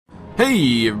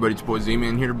Hey everybody, it's Boy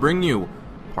Z-Man here to bring you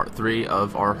Part 3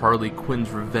 of our Harley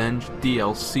Quinn's Revenge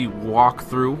DLC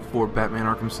walkthrough for Batman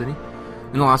Arkham City.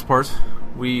 In the last part,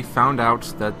 we found out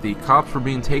that the cops were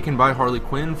being taken by Harley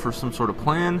Quinn for some sort of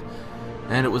plan,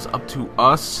 and it was up to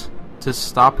us to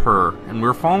stop her. And we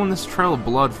were following this trail of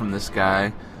blood from this guy,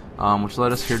 which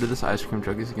led us here to this ice cream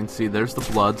truck. As you can see, there's the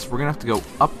blood, so we're going to have to go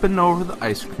up and over the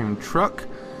ice cream truck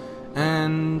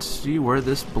and see where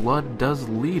this blood does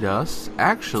lead us.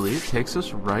 Actually, it takes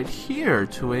us right here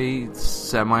to a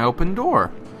semi-open door.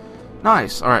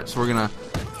 Nice. Alright, so we're gonna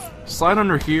slide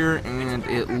under here, and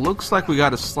it looks like we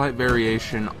got a slight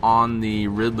variation on the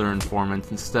Riddler informants.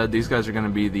 Instead, these guys are gonna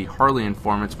be the Harley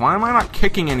informants. Why am I not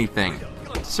kicking anything?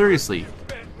 Seriously.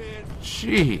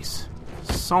 Jeez.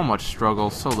 So much struggle,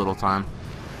 so little time.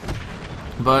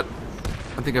 But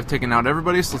I think I've taken out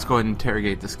everybody, so let's go ahead and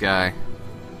interrogate this guy.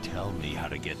 Tell me how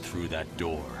to get through that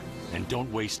door, and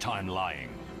don't waste time lying.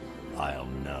 I'll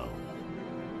know.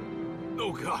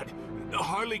 Oh God,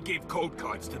 Harley gave code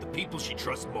cards to the people she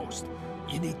trusts most.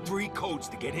 You need 3 codes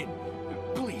to get in.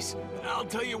 Please, I'll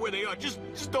tell you where they are. Just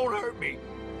don't hurt me.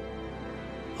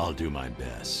 I'll do my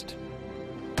best.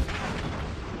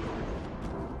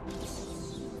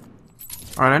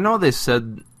 Alright,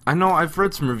 I know I've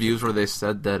read some reviews where they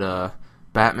said that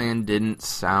Batman didn't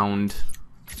sound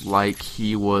like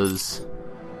he was,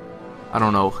 I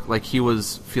don't know, like he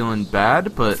was feeling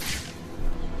bad, but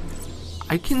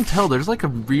I can tell there's like a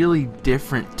really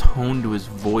different tone to his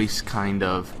voice, kind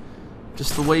of.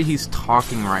 Just the way he's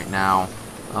talking right now.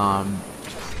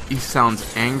 He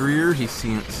sounds angrier, he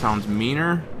sounds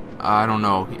meaner. I don't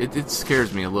know, it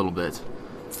scares me a little bit.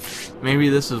 Maybe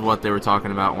this is what they were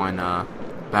talking about when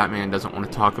Batman doesn't want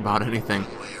to talk about anything.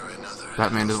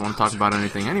 Batman doesn't want to talk about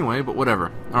anything anyway, but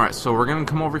whatever. Alright, so we're going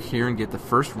to come over here and get the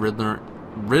first Riddler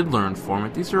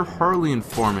informant. These are Harley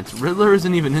informants. Riddler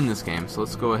isn't even in this game, so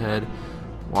let's go ahead,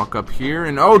 walk up here,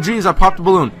 and oh geez, I popped a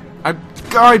balloon.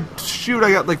 Shoot,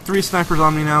 I got like 3 snipers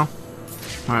on me now.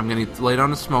 Alright, I'm going to lay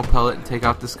down a smoke pellet and take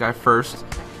out this guy first.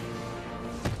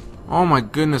 Oh my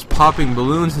goodness, popping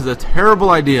balloons is a terrible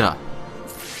idea.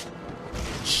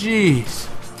 Jeez.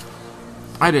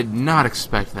 I did not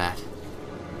expect that.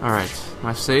 Alright, am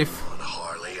I safe?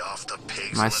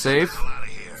 Am I safe?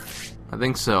 I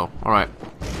think so. Alright,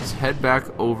 let's head back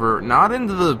over, not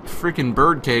into the freaking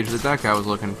bird cage that guy was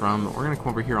looking from, but we're gonna come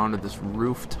over here onto this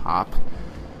rooftop.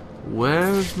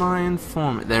 Where's my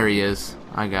informant? There he is.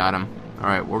 I got him.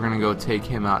 Alright, we're gonna go take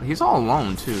him out. He's all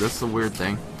alone, too. That's the weird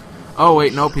thing. Oh,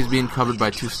 wait, nope, he's being covered by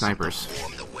 2 snipers.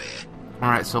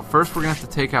 Alright, so first we're gonna have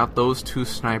to take out those 2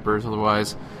 snipers,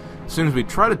 otherwise, as soon as we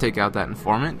try to take out that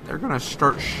informant, they're gonna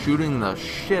start shooting the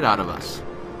shit out of us.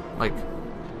 Like,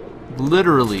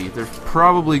 literally, there's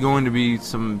probably going to be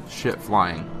some shit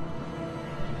flying.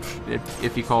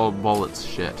 If you call bullets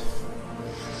shit.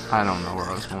 I don't know where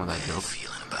I was going with that joke.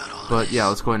 But yeah,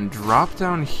 let's go ahead and drop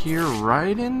down here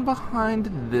right in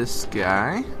behind this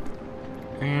guy.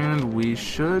 And we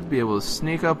should be able to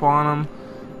sneak up on him.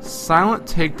 Silent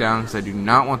takedown, because I do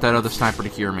not want that other sniper to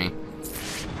hear me.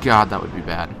 God, that would be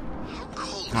bad.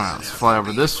 Alright, let's fly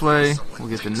over this way. We'll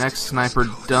get the next sniper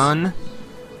done.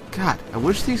 God, I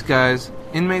wish these guys,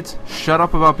 inmates, shut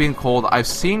up about being cold. I've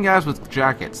seen guys with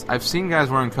jackets. I've seen guys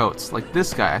wearing coats. Like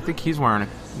this guy, I think he's wearing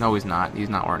a... No, he's not. He's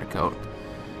not wearing a coat.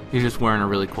 He's just wearing a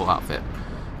really cool outfit.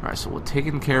 Alright, so we're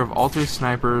taking care of all 3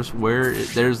 snipers.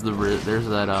 There's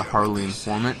that Harley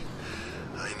informant.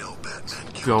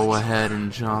 Go ahead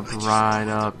and jump right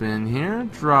up in here.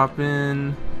 Drop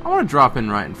in... I want to drop in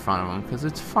right in front of him, because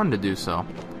it's fun to do so.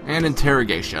 And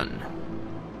interrogation.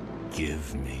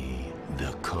 Give me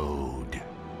the code.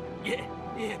 Yeah,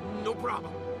 no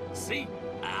problem. See,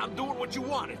 I'm doing what you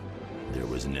wanted. There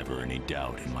was never any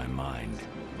doubt in my mind.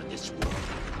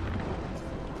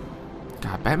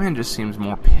 God, Batman just seems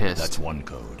more pissed. That's 1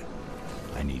 code.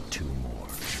 I need 2 more.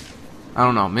 I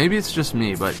don't know, maybe it's just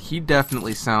me, but he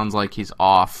definitely sounds like he's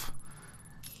off.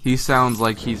 He sounds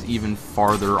like he's even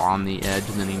farther on the edge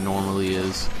than he normally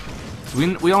is.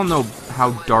 We all know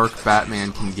how dark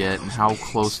Batman can get and how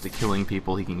close to killing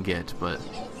people he can get, but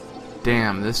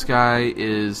damn, this guy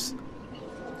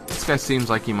seems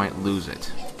like he might lose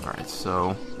it. Alright,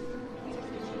 so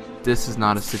this is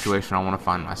not a situation I want to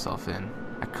find myself in.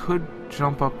 I could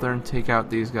jump up there and take out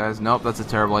these guys. Nope, that's a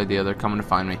terrible idea. They're coming to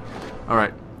find me.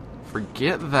 Alright,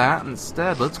 forget that.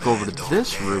 Instead, let's go over to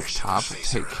this rooftop and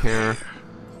take care...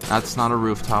 That's not a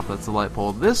rooftop, that's a light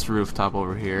pole. This rooftop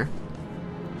over here.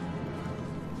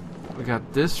 We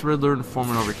got this Riddler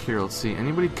informant over here. Let's see,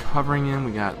 anybody covering him?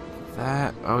 We got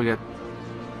that. Oh, we got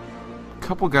a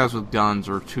couple guys with guns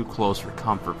are too close for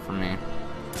comfort for me.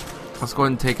 Let's go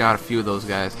ahead and take out a few of those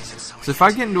guys. So if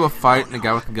I get into a fight and the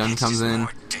guy with the gun comes in,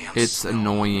 it's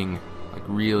annoying. Like,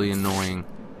 really annoying.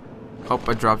 Oh,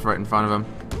 I dropped right in front of him.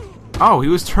 Oh, he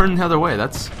was turned the other way.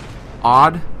 That's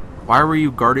odd. Why were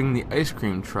you guarding the ice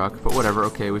cream truck? But whatever.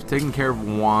 Okay, we've taken care of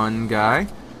one guy.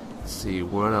 Let's see,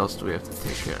 what else do we have to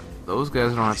take care of? Those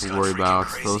guys I don't have to worry about.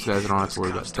 Those guys I don't have to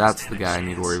worry about. That's the guy I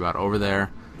need to worry about over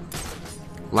there.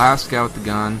 Last guy with the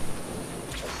gun.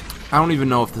 I don't even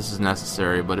know if this is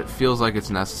necessary, but it feels like it's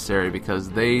necessary because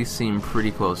they seem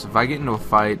pretty close. If I get into a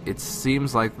fight, it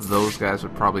seems like those guys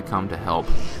would probably come to help.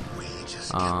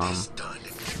 I'm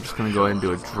just going to go ahead and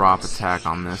do a drop attack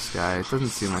on this guy. It doesn't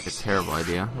seem like a terrible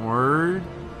idea. Or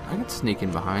I can sneak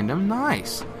in behind him.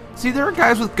 Nice. See, there are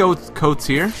guys with coats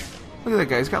here. Look at that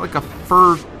guy. He's got like a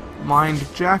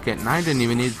fur-lined jacket, and I didn't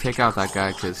even need to take out that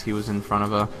guy because he was in front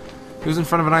of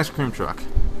an ice cream truck.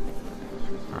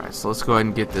 Alright, so let's go ahead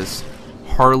and get this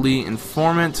Harley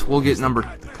informant. We'll get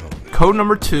code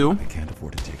number 2.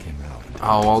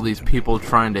 Oh, all these people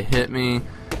trying to hit me.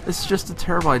 This is just a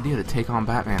terrible idea to take on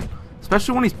Batman.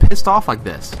 Especially when he's pissed off like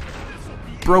this.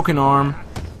 Broken arm.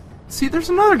 See, there's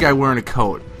another guy wearing a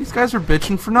coat. These guys are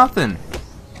bitching for nothing.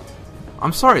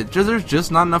 I'm sorry, there's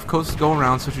just not enough coats to go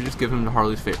around, so she just give him to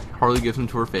Harley gives him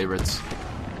to her favorites.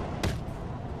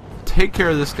 Take care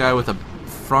of this guy with a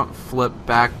front flip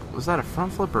back. Was that a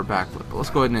front flip or back flip? Let's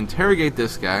go ahead and interrogate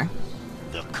this guy.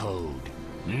 The code.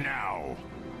 Now.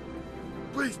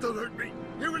 Please don't hurt me.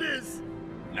 Here it is.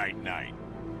 Night-night.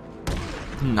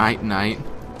 Night-night.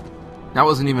 That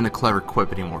wasn't even a clever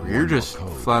quip anymore. You're just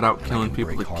flat out killing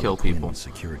people to kill people.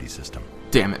 Security system.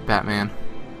 Damn it, Batman.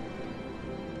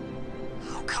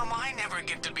 How come I never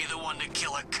get to be the one to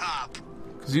kill a cop?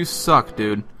 Because you suck,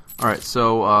 dude. Alright,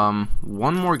 so,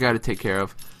 one more guy to take care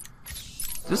of.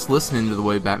 Just listening to the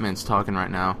way Batman's talking right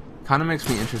now kind of makes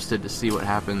me interested to see what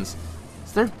happens.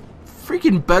 There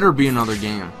freaking better be another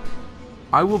game.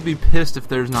 I will be pissed if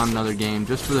there's not another game,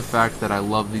 just for the fact that I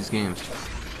love these games.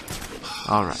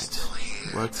 Alright,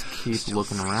 let's keep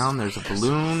looking around. There's a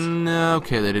balloon.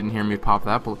 Okay, they didn't hear me pop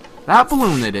that balloon. That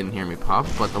balloon they didn't hear me pop,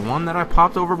 but the one that I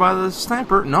popped over by the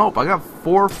sniper, nope, I got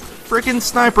 4 freaking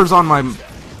snipers on my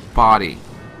body.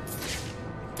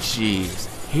 Jeez,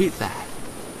 hate that.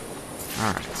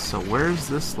 Alright, so where's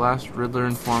this last Riddler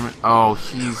informant? Oh,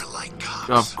 he's...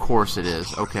 Of course it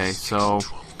is. Okay, so...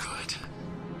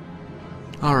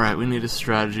 Alright, we need a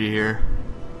strategy here.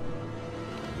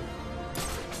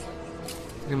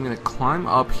 I'm gonna climb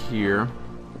up here.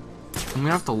 I'm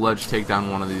gonna have to ledge take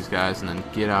down one of these guys and then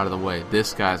get out of the way.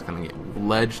 This guy's gonna get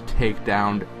ledge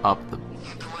takedown up the...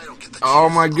 Oh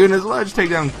my goodness, ledge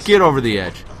takedown, get over the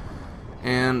edge.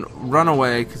 And run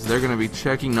away, because they're gonna be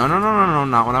checking... No,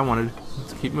 not what I wanted.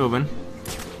 Let's keep moving.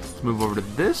 Let's move over to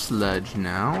this ledge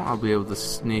now. I'll be able to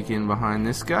sneak in behind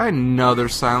this guy. Another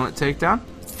silent takedown.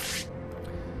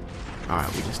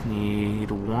 Alright, we just need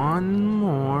one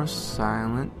more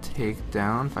silent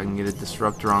takedown. If I can get a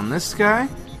disruptor on this guy.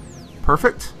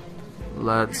 Perfect.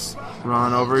 Let's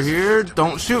run over here.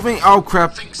 Don't shoot me. Oh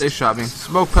crap, they shot me.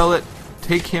 Smoke pellet.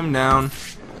 Take him down.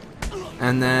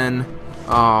 And then...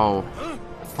 Oh...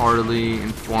 Harley,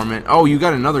 informant. Oh, you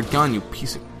got another gun, you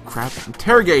piece of crap.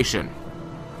 Interrogation.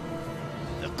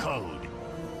 The code.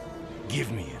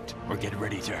 Give me it, or get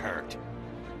ready to hurt.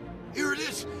 Here it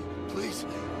is. Please,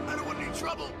 I don't want any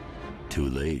trouble. Too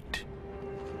late.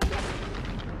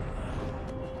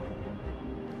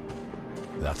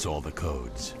 That's all the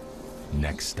codes.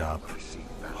 Next stop,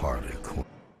 Harley Quinn.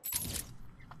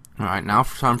 Alright, now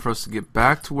time for us to get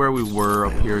back to where we were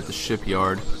up here at the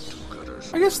shipyard.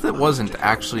 I guess that wasn't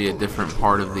actually a different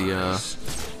part of the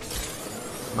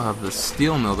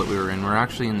steel mill that we were in. We're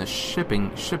actually in the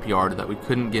shipyard that we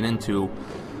couldn't get into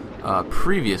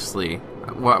previously.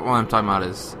 What I'm talking about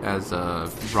is as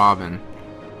Robin.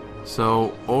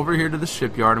 So over here to the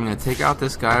shipyard, I'm gonna take out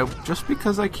this guy just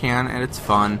because I can, and it's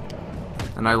fun,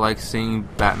 and I like seeing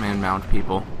Batman mount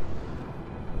people.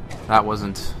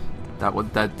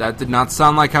 That did not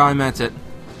sound like how I meant it,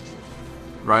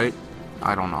 right?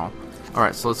 I don't know.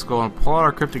 Alright, so let's go and pull out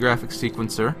our cryptographic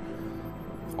sequencer.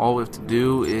 All we have to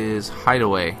do is hide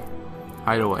away.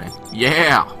 Hide away.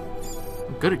 Yeah!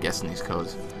 I'm good at guessing these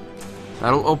codes.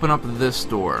 That'll open up this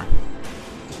door.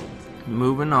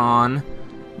 Moving on.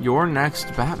 You're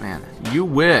next, Batman. You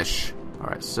wish.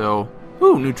 Alright, so...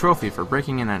 Ooh, new trophy for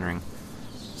breaking and entering.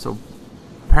 So,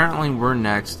 apparently we're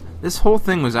next. This whole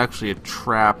thing was actually a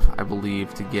trap, I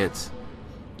believe, to get...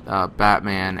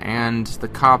 Batman, and the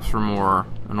cops were more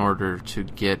in order to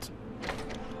get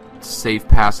safe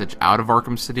passage out of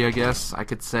Arkham City, I guess I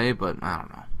could say, but I don't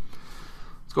know.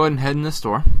 Let's go ahead and head in this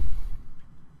door.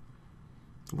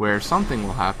 where something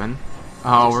will happen.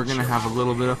 Oh, we're gonna have a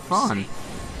little bit of fun.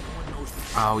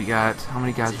 Oh, we got... how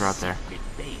many guys are out there?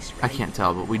 I can't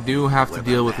tell, but we do have to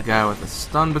deal with a guy with a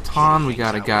stun baton. We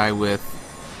got a guy with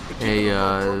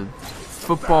a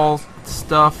football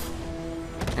stuff.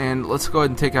 And let's go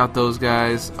ahead and take out those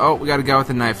guys. Oh, we got a guy with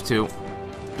a knife too.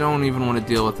 Don't even want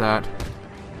to deal with that.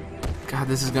 God,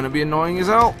 this is gonna be annoying as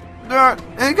hell.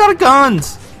 They got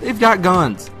guns! They've got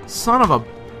guns. Son of a...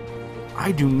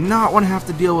 I do not want to have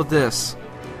to deal with this.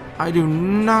 I do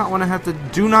not want to have to...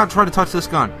 Do not try to touch this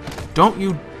gun. Don't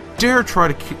you dare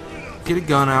try to get a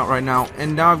gun out right now.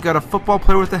 And now I've got a football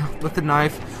player with the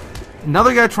knife.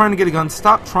 Another guy trying to get a gun.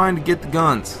 Stop trying to get the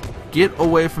guns. Get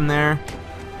away from there.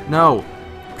 No.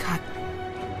 God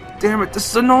damn it. This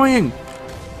is annoying.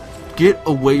 Get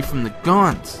away from the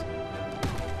guns.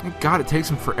 Thank God it takes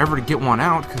him forever to get one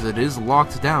out because it is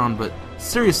locked down. But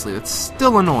seriously, it's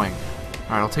still annoying.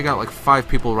 Alright, I'll take out like 5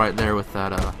 people right there with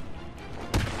that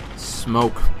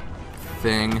smoke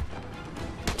thing.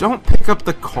 Don't pick up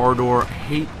the car door. I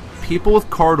hate people with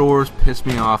car doors. Piss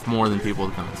me off more than people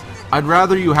with guns. I'd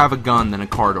rather you have a gun than a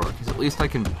car door, because at least I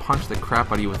can punch the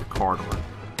crap out of you with a car door.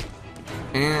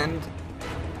 And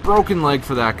broken leg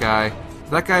for that guy. Does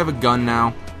that guy have a gun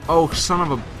now? Oh, son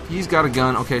of a... He's got a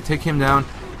gun. Okay, take him down.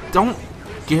 Don't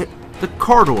get the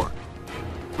car door.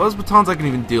 Buzz batons I can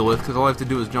even deal with, because all I have to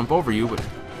do is jump over you, but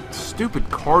stupid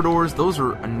car doors, those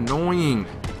are annoying.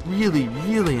 Really,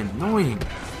 really annoying.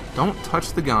 Don't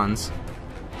touch the guns.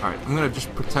 Alright, I'm going to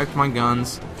just protect my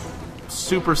guns.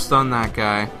 Super stun that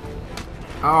guy.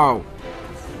 Oh.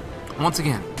 Once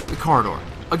again, the car door.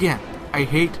 Again, I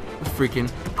hate the freaking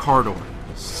car door.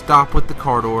 Stop with the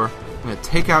car door. I'm going to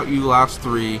take out you last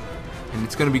 3, and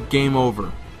it's going to be game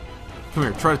over. Come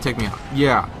here, try to take me out.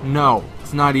 Yeah, no.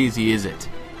 It's not easy, is it?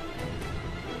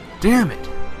 Damn it.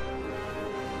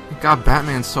 Thank God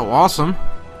Batman's so awesome.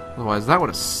 Otherwise, that would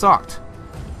have sucked.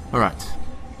 Alright.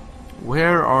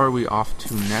 Where are we off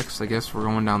to next? I guess we're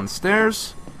going down the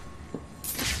stairs.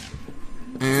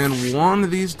 And one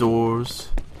of these doors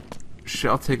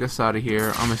shall take us out of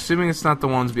here. I'm assuming it's not the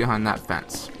ones behind that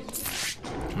fence.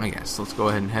 I guess. Let's go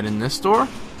ahead and head in this door.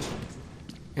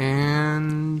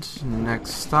 And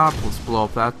next stop, let's blow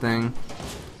up that thing.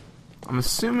 I'm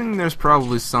assuming there's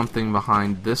probably something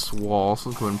behind this wall. So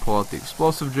let's go ahead and pull out the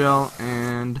explosive gel.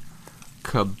 And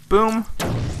kaboom.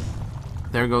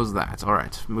 There goes that.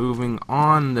 Alright, moving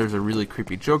on. There's a really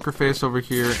creepy Joker face over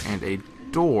here and a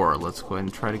door. Let's go ahead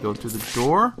and try to go through the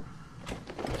door.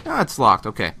 Ah, it's locked.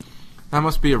 Okay. That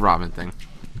must be a Robin thing.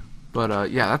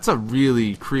 But, yeah, that's a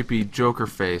really creepy Joker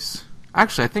face.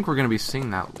 Actually, I think we're going to be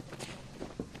seeing that.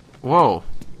 Whoa.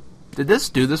 Did this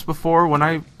do this before? When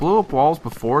I blew up walls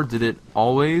before, did it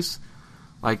always,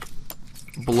 like,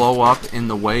 blow up in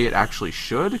the way it actually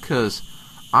should? Because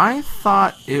I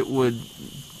thought it would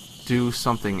do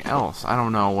something else. I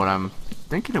don't know what I'm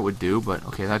thinking it would do, but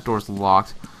okay, that door's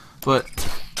locked. But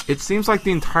it seems like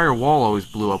the entire wall always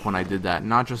blew up when I did that,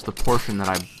 not just the portion that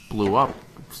I blew up,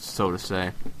 so to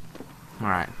say.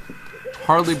 Alright.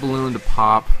 Harley balloon to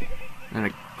pop, and a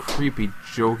creepy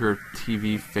Joker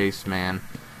TV face man.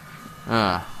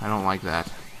 I don't like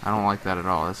that. I don't like that at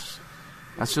all.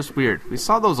 That's just weird. We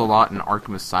saw those a lot in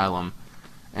Arkham Asylum,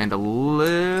 and a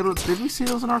little... Did we see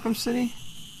those in Arkham City?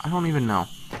 I don't even know.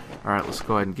 Alright, let's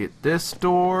go ahead and get this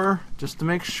door, just to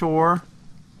make sure.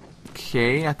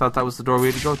 Okay, I thought that was the door we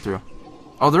had to go through.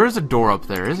 Oh, there is a door up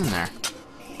there, isn't there?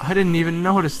 I didn't even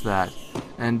notice that.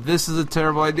 And this is a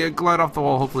terrible idea. Glide off the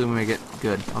wall. Hopefully we make it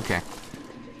good. Okay.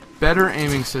 Better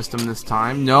aiming system this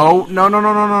time. No, no, no,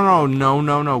 no, no, no, no, no,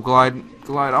 no, no. Glide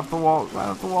off the wall. Glide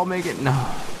off the wall. Make it. No.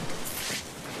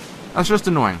 That's just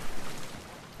annoying.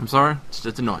 I'm sorry. It's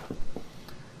just annoying.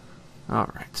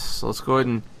 Alright, so let's go ahead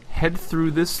and head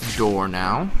through this door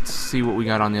now. Let's see what we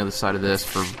got on the other side of this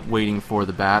for waiting for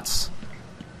the bats.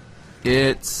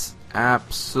 It's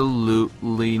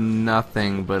absolutely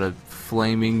nothing but a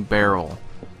flaming barrel.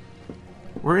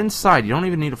 We're inside. You don't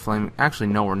even need a flame. Actually,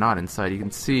 no, we're not inside. You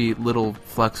can see little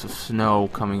flecks of snow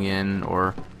coming in,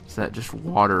 or is that just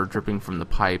water dripping from the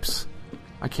pipes?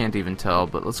 I can't even tell,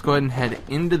 but let's go ahead and head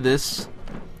into this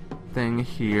thing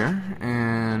here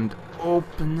and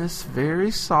open this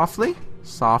very softly.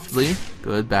 Softly.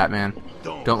 Good, Batman.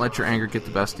 Don't let your anger get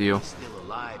the best of you.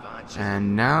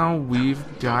 And now we've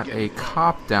got a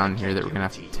cop down here that we're going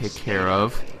to have to take care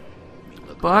of.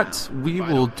 But we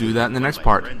will do that in the next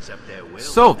part.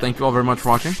 So, thank you all very much for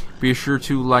watching. Be sure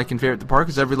to like and favorite the part,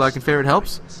 because every like and favorite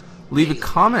helps. Leave a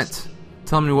comment.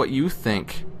 Tell me what you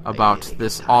think about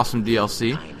this awesome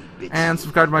DLC. And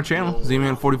subscribe to my channel,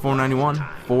 ZMan4491,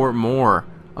 for more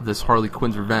of this Harley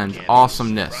Quinn's Revenge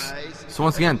awesomeness. So So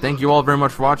once again, thank you all very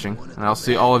much for watching, and I'll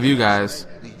see all of you guys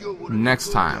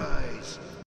next time.